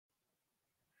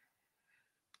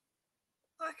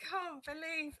I can't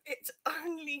believe it's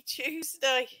only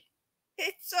Tuesday.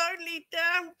 It's only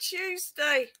damn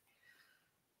Tuesday.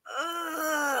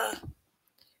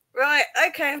 Right,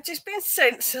 okay, I've just been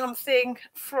sent something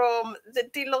from the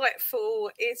delightful,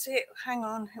 hang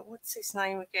on, what's his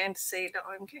name again? See, that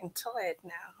I'm getting tired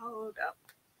now. Hold up.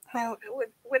 Now,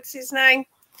 what's his name?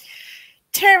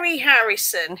 Terry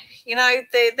Harrison. You know,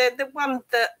 the one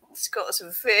that's got a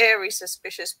very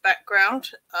suspicious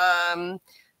background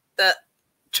that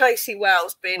Tracy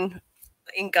Well's been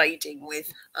engaging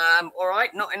with. All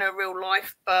right, not in her real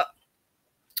life, but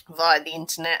via the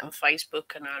internet and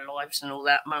Facebook and her lives and all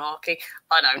that malarkey.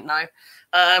 I don't know.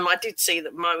 I did see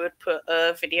that Mo had put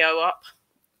a video up.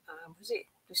 Was it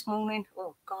this morning?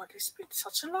 Oh, God, it's been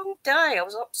such a long day. I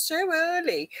was up so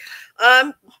early.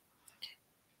 Well,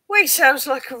 he sounds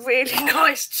like a really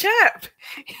nice chap.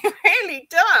 He really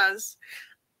does.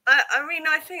 I mean,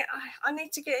 I think I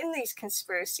need to get in these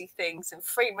conspiracy things and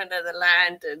Freeman of the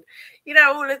Land and, you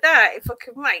know, all of that. If I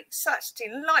could make such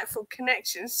delightful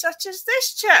connections such as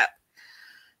this chap.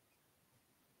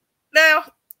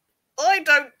 Now, I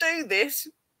don't do this,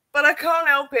 but I can't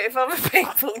help it if other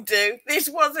people do. This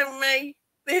wasn't me.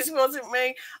 This wasn't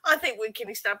me. I think we can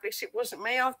establish it wasn't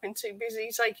me. I've been too busy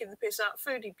taking the piss out of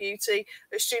Foodie Beauty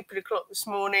at stupid o'clock this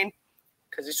morning,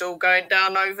 because it's all going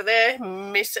down over there.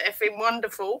 Miss effing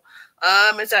Wonderful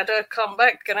has had her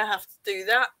comeback. Going to have to do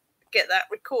that, get that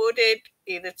recorded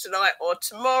either tonight or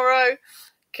tomorrow,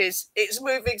 because it's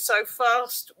moving so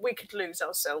fast. We could lose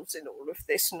ourselves in all of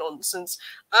this nonsense.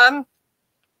 And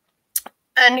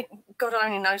God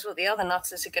only knows what the other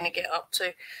nutters are going to get up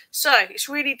to. So it's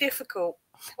really difficult.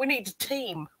 We need a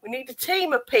team. We need a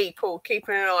team of people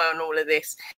keeping an eye on all of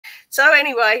this. So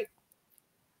anyway,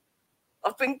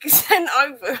 I've been sent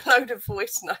over a load of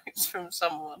voice notes from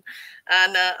someone,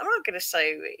 and I'm not going to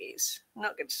say who it is. I'm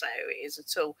not going to say who it is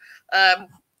at all.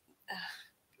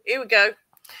 Here we go.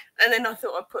 And then I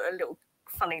thought I'd put a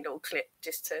funny little clip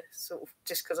just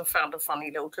because I found a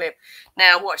funny little clip.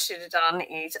 Now, what I should have done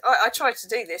is I tried to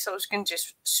do this. I was going to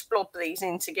just splob these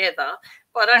in together,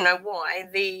 but I don't know why.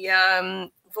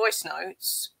 The voice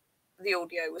notes, the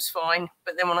audio was fine,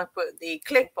 but then when I put the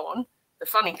clip on, the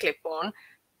funny clip on,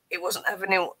 it wasn't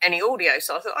having any audio.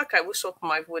 So I thought, okay, we'll swap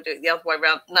them over. We'll do it the other way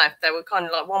around. No, they were kind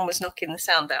of like one was knocking the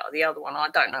sound out of the other one. I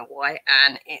don't know why.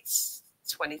 And it's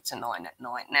 20 to 9 at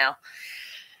night now.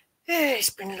 It's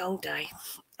been a long day.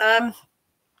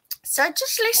 So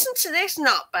just listen to this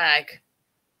nutbag.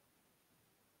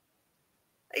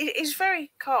 He's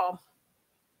very calm.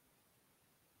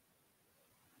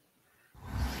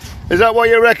 Is that what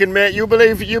you reckon, mate? You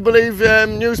believe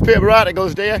newspaper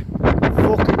articles, do you?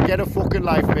 Fucking get a fucking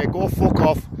life, mate. Go fuck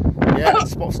off. Yeah,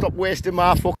 stop wasting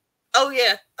my fuck. Oh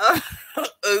yeah.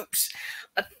 Oops.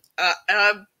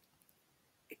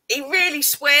 He really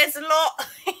swears a lot.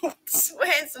 He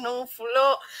swears an awful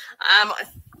lot.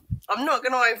 I'm not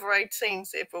going to over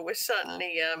 18s here, but we're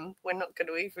certainly we're not going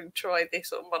to even try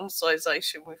this on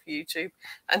monetisation with YouTube.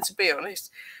 And to be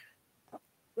honest,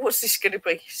 what's this going to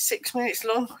be? 6 minutes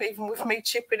long, even with me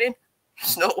chipping in?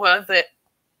 It's not worth it.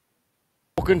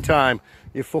 Fucking time,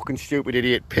 you fucking stupid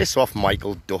idiot. Piss off,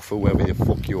 Michael Duff, whoever the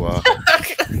fuck you are.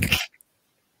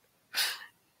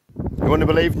 You want to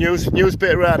believe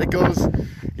newspaper articles?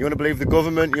 You want to believe the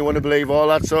government? You want to believe all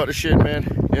that sort of shit,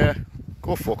 man? Yeah,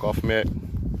 go fuck off, mate.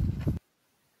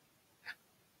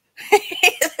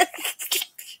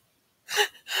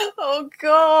 Oh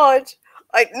God.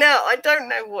 I don't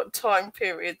know what time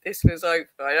period this was over.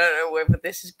 I don't know whether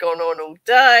this has gone on all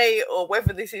day or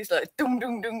whether this is like dung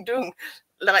dung dung dung.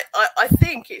 Like I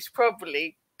think it's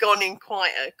probably gone in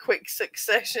quite a quick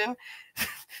succession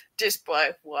just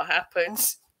by what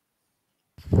happens.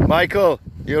 Michael,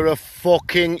 you're a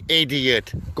fucking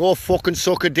idiot. Go fucking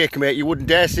suck a dick, mate. You wouldn't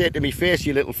dare say it to me face,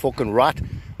 you little fucking rat.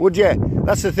 Would you?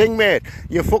 That's the thing, mate.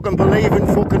 You fucking believe in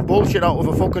fucking bullshit out of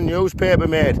a fucking newspaper,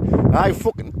 mate.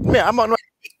 Mate, I'm not...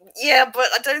 Yeah, but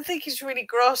I don't think he's really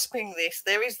grasping this.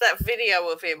 There is that video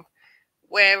of him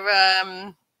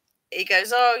where he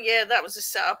goes, oh, yeah, that was a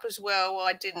setup as well.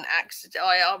 I didn't accident.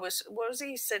 What was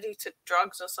he? He said he took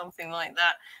drugs or something like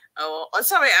that. Or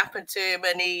something happened to him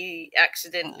and he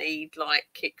accidentally, like,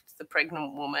 kicked the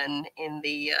pregnant woman in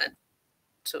the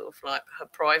sort of, like, her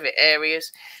private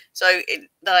areas. So,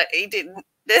 he didn't.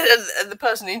 The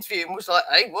person interviewing was like,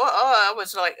 hey, what? Oh, I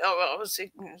was like, oh, I was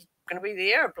going to be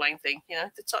the aeroplane thing, you know,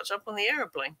 to touch up on the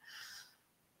aeroplane.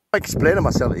 I'm explaining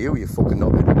myself to you, you fucking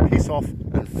nut. Piss off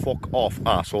and fuck off,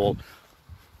 asshole.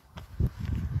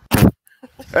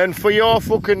 And for your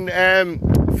fucking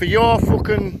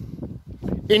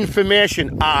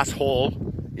information, asshole,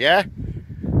 yeah?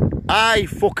 I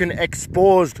fucking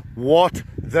exposed what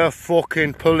the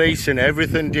fucking police and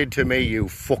everything did to me, you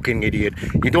fucking idiot.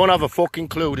 You don't have a fucking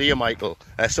clue, do you, Michael?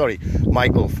 Sorry,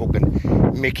 Michael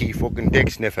fucking Mickey fucking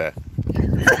Dick Sniffer.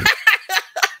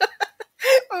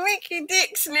 Mickey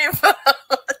Dick Sniffer.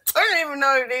 I don't even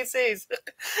know who this is.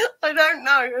 I don't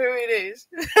know who it is.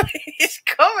 It's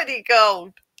comedy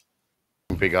gold.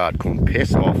 Big hard cunt,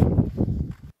 piss off.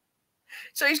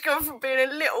 So he's gone from being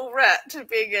a little rat to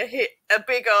being a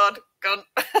big hard cunt.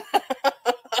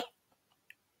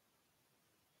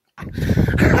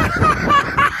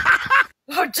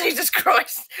 Oh, Jesus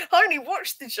Christ. I only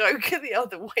watched the Joker the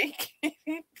other week.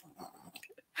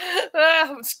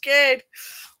 I'm scared.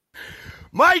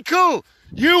 Michael,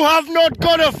 you have not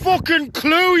got a fucking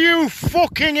clue, you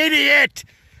fucking idiot.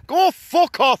 Go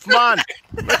fuck off, man.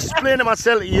 I'm explaining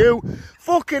myself to you.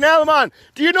 Fucking hell, man.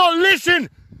 Do you not listen?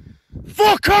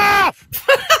 Fuck off!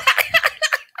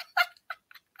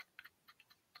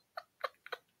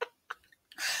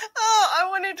 Oh, I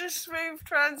wanted a smooth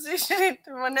transition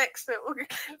into my next little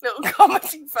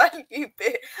comedy value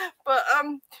bit, but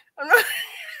I'm not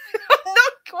I'm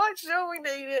not quite sure we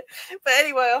need it. But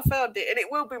anyway, I found it, and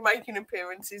it will be making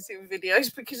appearances in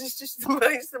videos because it's just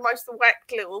it's the most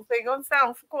whacked little thing I've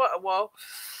found for quite a while.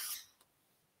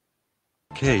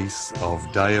 Case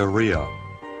of diarrhea.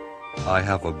 I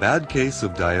have a bad case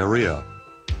of diarrhea.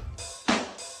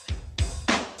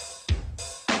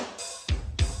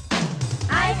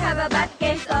 I have a bad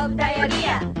case of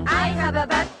diarrhea. I have a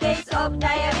bad case of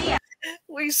diarrhea.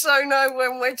 We so know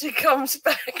when Wedgie comes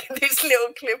back, this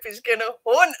little clip is going to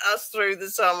haunt us through the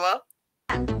summer.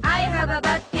 I have a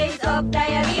bad case of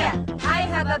diarrhea. I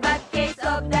have a bad case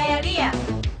of diarrhea.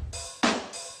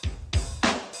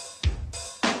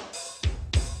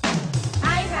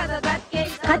 I have a bad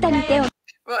case of diarrhea.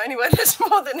 Well, anyway, there's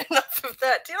more than enough of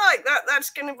that. Do you like that? That's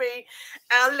going to be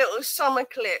our little summer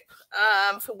clip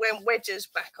for when Wedger's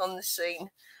back on the scene.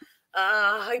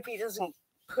 I hope he doesn't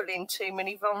pull in too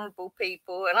many vulnerable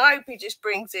people, and I hope he just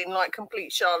brings in like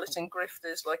complete charlatan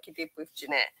grifters like he did with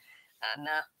Jeanette and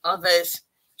others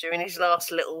during his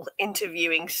last little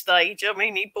interviewing stage. I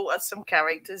mean, he brought us some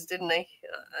characters, didn't he?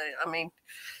 I mean,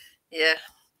 yeah.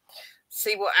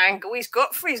 See what angle he's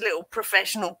got for his little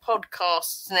professional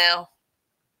podcasts now.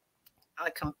 I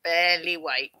can barely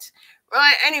wait.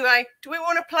 Right, anyway, do we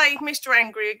want to play Mr.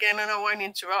 Angry again? And I won't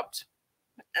interrupt.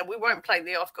 And we won't play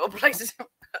the Off God Places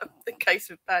the case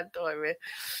of bad diarrhea.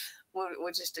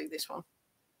 We'll just do this one.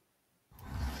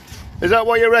 Is that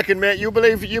what you reckon, mate? You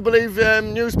believe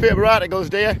newspaper articles,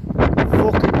 do you?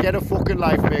 Fucking get a fucking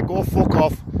life, mate. Go fuck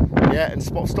off. Yeah, and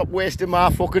stop wasting my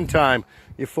fucking time.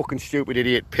 You fucking stupid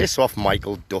idiot. Piss off,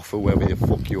 Michael Duff, whoever the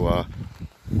fuck you are.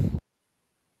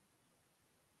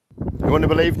 You want to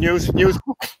believe news?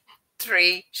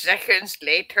 3 seconds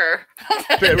later.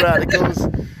 Newspaper articles.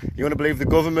 You want to believe the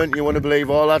government? You want to believe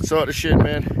all that sort of shit,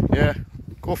 man? Yeah,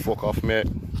 go fuck off, mate.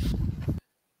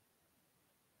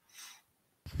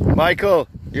 Michael,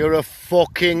 you're a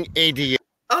fucking idiot.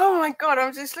 Oh my God,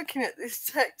 I'm just looking at this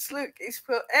text. Look, it's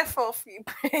put F off, you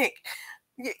prick.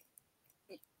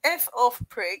 F off,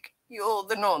 prick. You're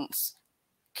the nonce.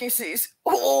 Kisses.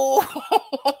 Oh.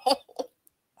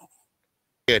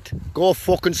 Go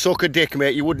fucking suck a dick,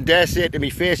 mate. You wouldn't dare say it to me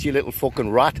face, you little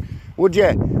fucking rat. Would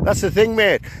you? That's the thing,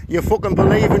 mate. You fucking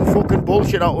believe in fucking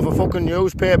bullshit out of a fucking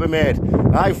newspaper, mate.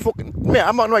 Mate,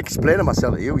 I'm not explaining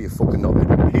myself to you, you fucking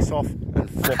knobhead. Piss off and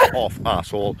fuck off,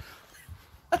 asshole.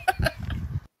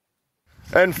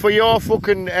 And for your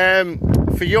fucking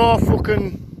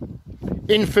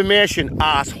information,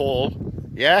 asshole,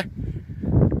 yeah?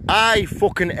 I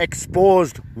fucking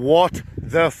exposed what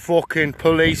the fucking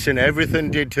police and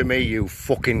everything did to me, you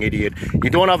fucking idiot. You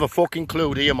don't have a fucking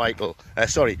clue, do you, Michael?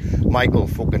 Sorry, Michael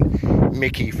fucking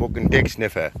Mickey fucking Dick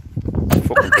Sniffer.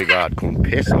 Fucking big hard cunt,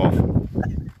 piss off.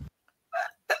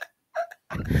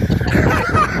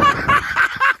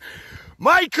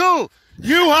 Michael,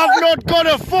 you have not got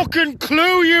a fucking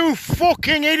clue, you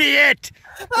fucking idiot.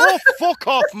 Go fuck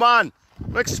off, man.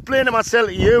 I'm explaining myself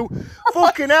to you.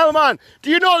 Fucking hell, man.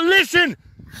 Do you not listen?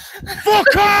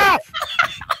 Fuck off!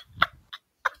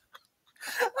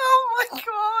 Oh my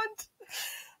God.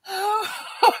 Oh,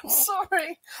 I'm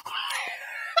sorry.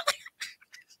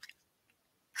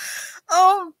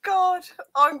 Oh God,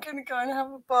 I'm going to go and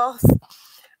have a bath.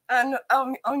 And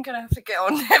I'm going to have to get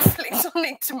on Netflix. I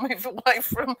need to move away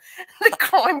from the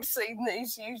crime scene that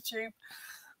is YouTube.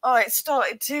 Oh, it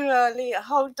started too early. A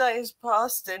whole day has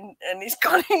passed and it's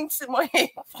gone into my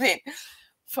evening.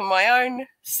 For my own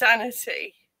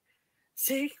sanity.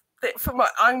 See, for my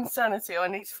own sanity, I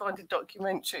need to find a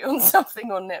documentary on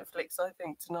something on Netflix, I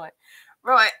think, tonight.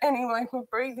 Right, anyway, my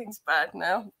breathing's bad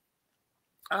now.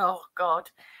 Oh,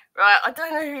 God. Right, I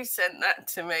don't know who sent that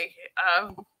to me,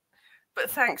 but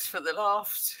thanks for the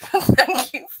laughs.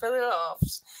 Thank you for the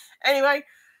laughs. Anyway,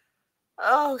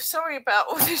 oh, sorry about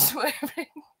all this swearing.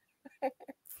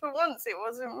 For once, it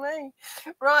wasn't me.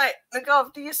 Right, look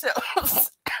after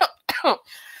yourselves.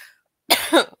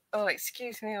 Oh,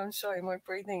 excuse me, I'm sorry, my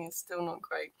breathing is still not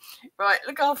great. Right,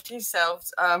 look after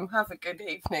yourselves. Have a good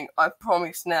evening. I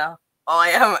promise now, I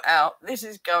am out. This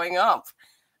is going up.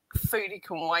 Foodie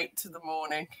can wait till the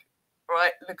morning.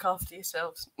 Right, look after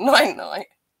yourselves. Night night.